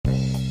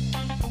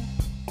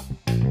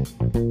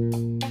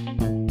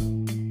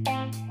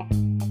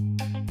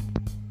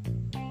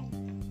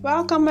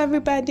Welcome,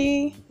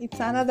 everybody. It's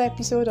another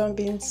episode on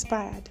Be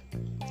Inspired.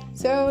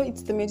 So,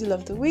 it's the middle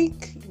of the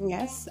week,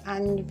 yes,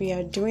 and we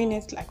are doing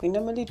it like we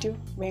normally do.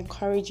 We're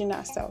encouraging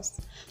ourselves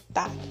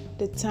that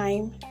the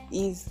time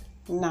is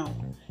now.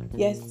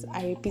 Yes,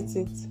 I repeat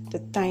it, the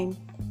time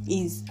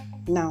is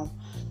now.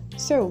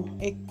 So,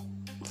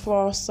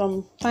 for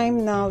some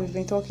time now, we've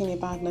been talking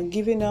about not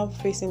giving up,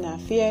 facing our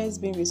fears,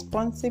 being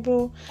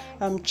responsible,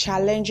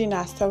 challenging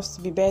ourselves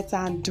to be better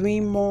and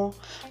doing more.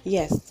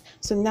 Yes.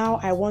 So now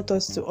I want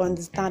us to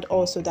understand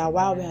also that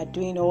while we are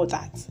doing all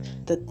that,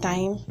 the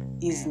time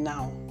is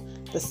now.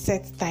 The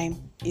set time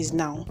is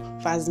now.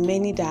 For as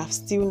many that have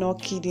still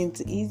not keyed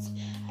into it,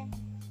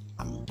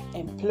 I'm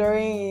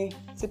imploring you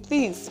to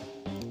please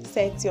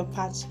set your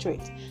path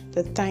straight.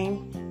 The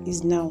time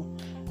is now.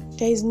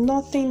 There is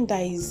nothing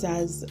that is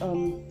as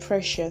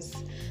precious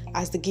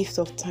as the gift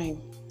of time.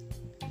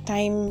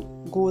 Time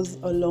goes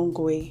a long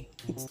way.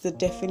 It's the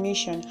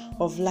definition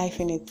of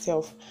life in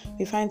itself.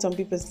 We find some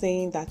people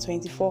saying that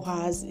 24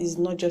 hours is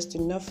not just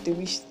enough. They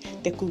wish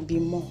there could be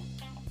more.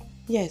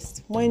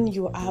 Yes, when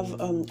you have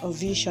a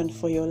vision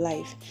for your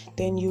life,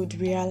 then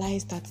you'd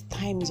realize that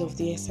time is of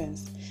the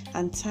essence.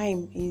 And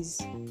time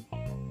is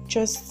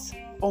just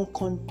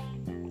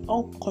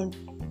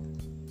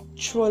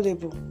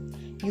uncontrollable.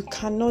 You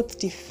cannot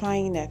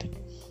define it.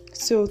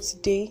 So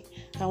today,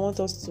 I want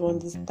us to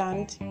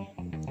understand,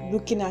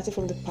 looking at it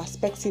from the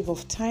perspective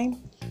of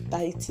time,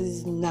 that it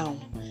is now.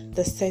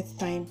 The set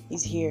time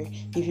is here.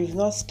 If you've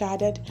not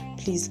started,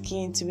 please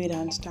key into it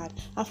and start.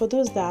 And for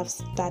those that have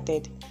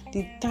started,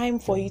 the time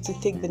for you to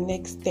take the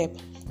next step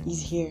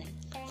is here.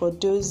 For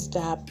those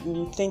that have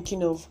been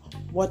thinking of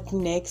what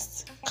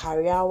next,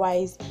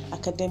 career-wise,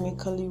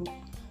 academically,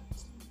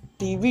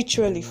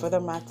 spiritually for the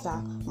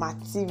matter,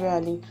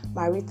 materially,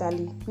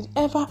 maritally,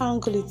 whichever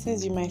angle it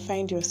is you might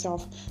find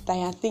yourself that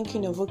you're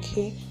thinking of,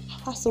 okay,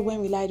 so when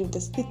will I do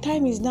this? The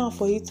time is now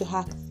for you to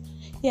act.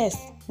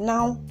 Yes,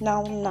 now.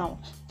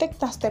 Take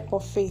that step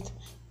of faith.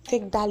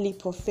 Take that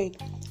leap of faith.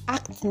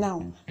 Act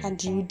now,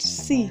 and you would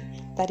see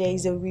that there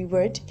is a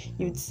reward.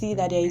 You would see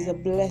that there is a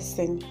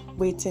blessing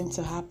waiting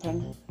to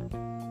happen.